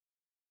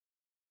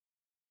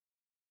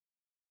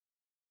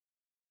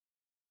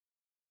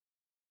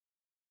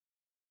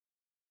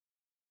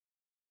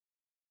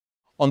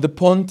On the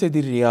Ponte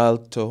di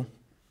Rialto,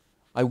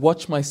 I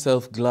watch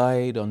myself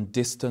glide on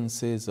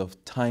distances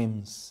of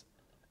times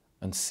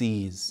and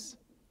seas.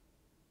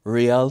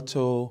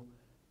 Rialto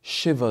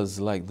shivers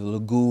like the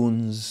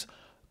lagoon's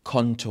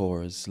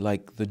contours,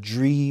 like the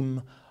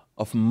dream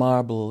of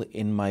marble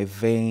in my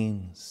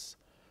veins,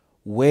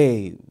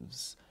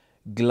 waves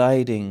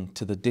gliding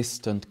to the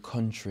distant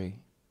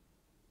country,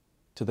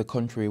 to the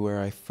country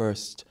where I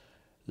first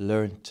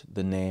learnt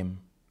the name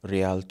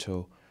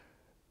Rialto,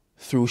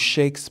 through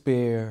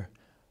Shakespeare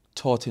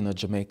taught in a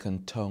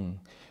Jamaican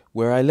tongue,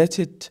 where I let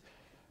it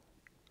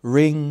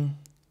ring,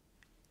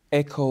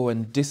 echo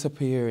and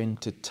disappear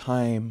into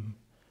time.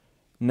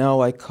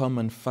 Now I come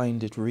and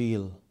find it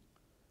real,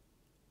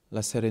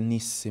 La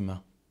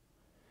Serenissima.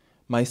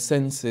 My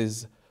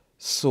senses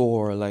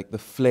soar like the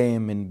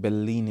flame in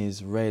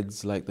Bellini's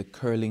reds, like the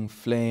curling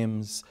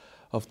flames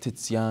of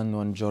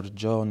Tiziano and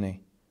Giorgione,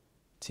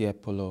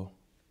 Tiepolo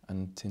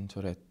and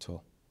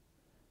Tintoretto.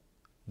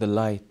 The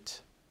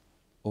light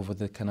over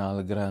the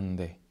Canal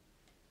Grande,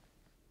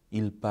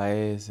 il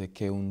paese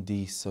che un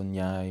dì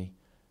sognai,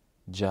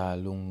 già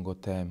lungo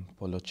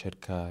tempo lo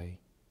cercai.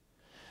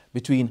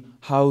 Between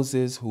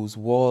houses whose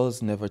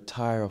walls never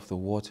tire of the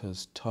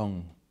water's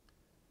tongue,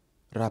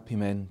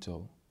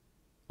 rapimento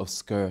of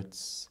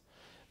skirts,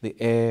 the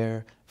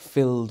air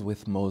filled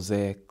with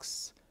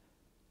mosaics,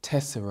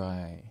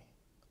 tesserae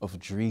of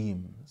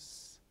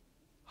dreams,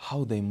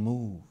 how they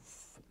move,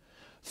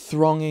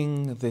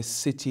 thronging this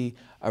city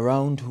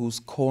around whose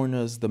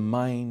corners the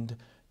mind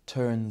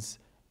turns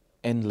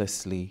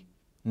endlessly,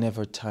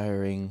 never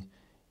tiring,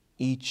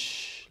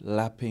 each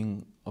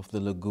lapping of the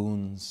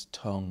lagoon's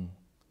tongue,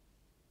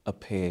 a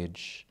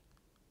page,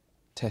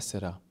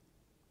 tessera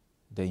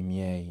dei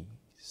miei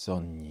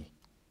sogni.